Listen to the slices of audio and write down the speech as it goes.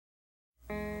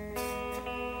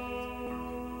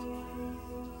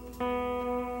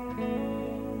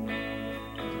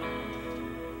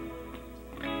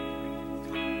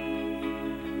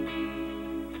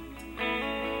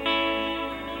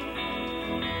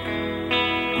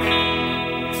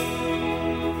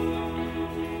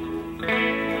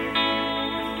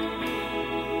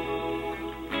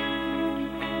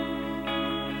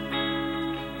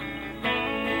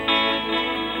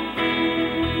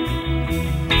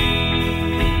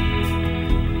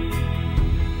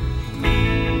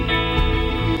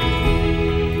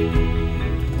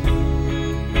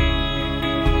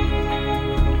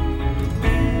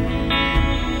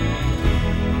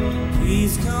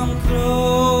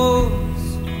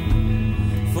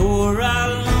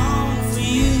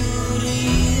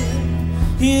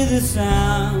the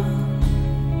sound,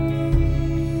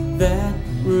 that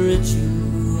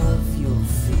ritual of your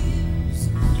fears,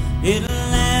 in a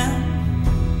land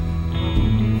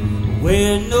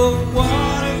where no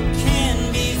water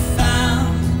can be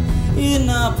found, in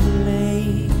a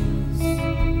place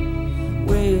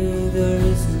where there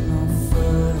is no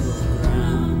fertile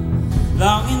ground,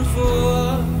 longing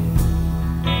for,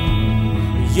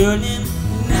 yearning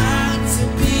not to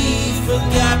be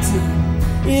forgotten,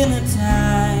 in a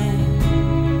time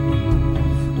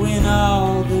when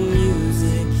all the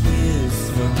music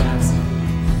is forgotten,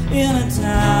 in a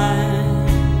time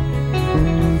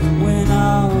when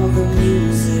all the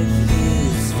music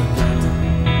is forgotten.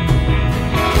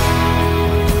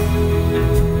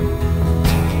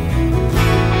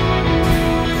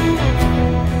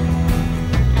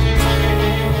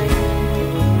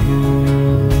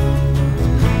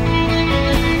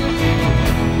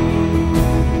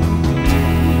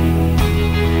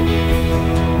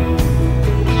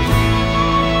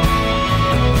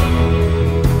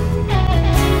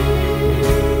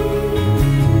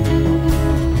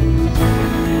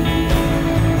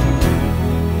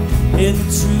 And the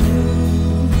truth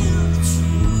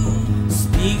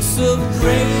speaks of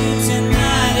great and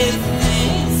mighty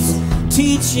things,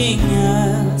 teaching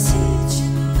us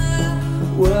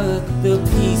what the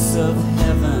peace of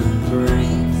heaven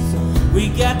brings. We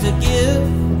got to give,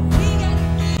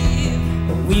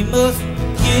 but we must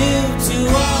give to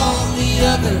all the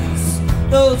others,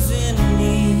 those in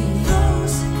need,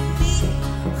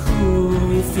 who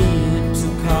we fear to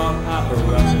call our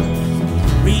brothers,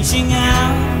 reaching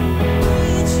out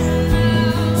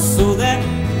so that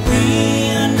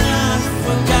we are not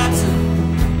forgotten,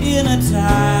 in a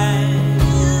time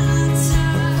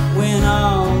when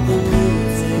all the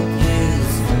music is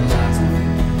forgotten,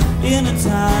 in a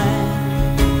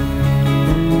time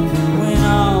when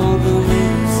all the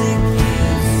music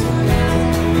is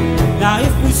forgotten. Now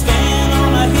if we stand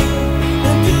on a hill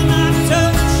and do not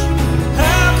touch,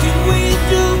 how can we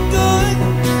do good?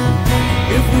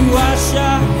 If we wash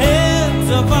our hands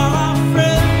of all our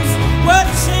friends, what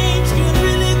change can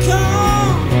really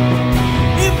come?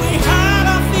 If we hide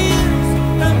our fears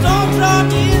and don't draw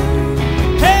near,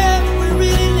 have we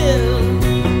really lived?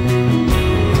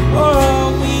 Or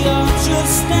are we all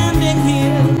just standing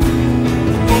here,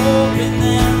 hoping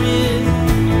there is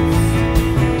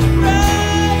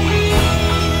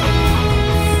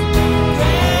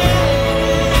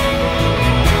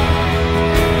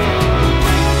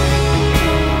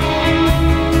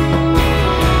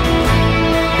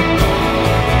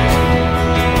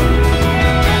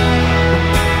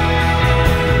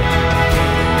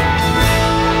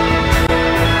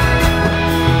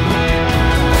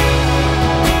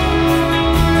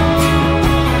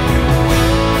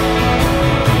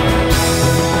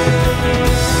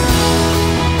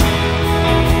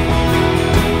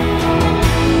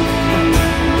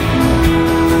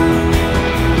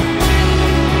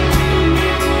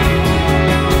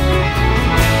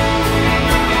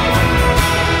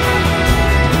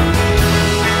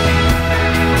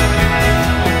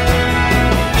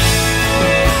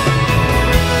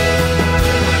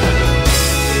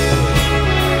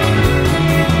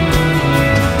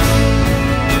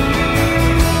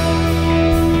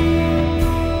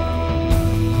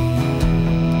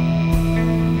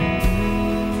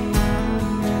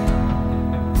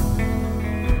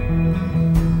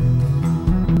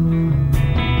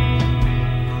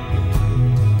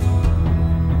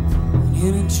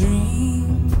in a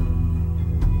dream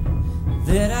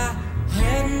that I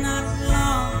had not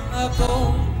long ago,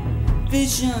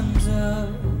 visions of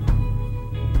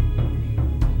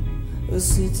a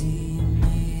city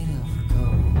made of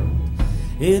gold,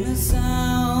 in a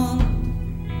sound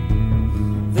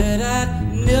that I'd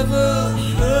never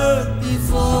heard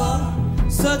before,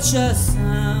 such a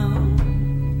sound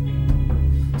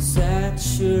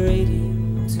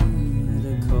saturating to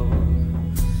the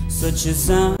core, such a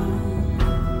sound,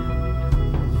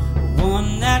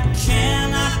 one that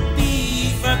cannot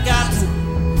be forgotten,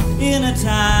 in a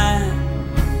time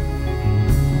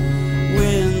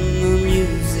when the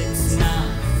music's not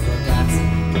forgotten,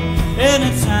 in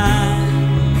a time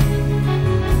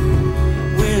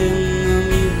when the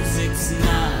music's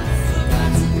not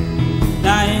forgotten,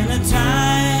 now in a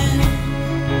time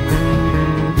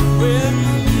when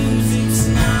the music's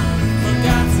not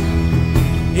forgotten,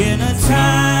 in a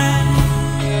time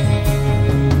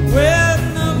when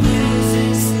the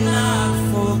music's not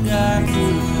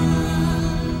forgotten.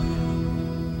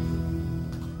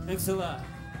 Thanks a lot.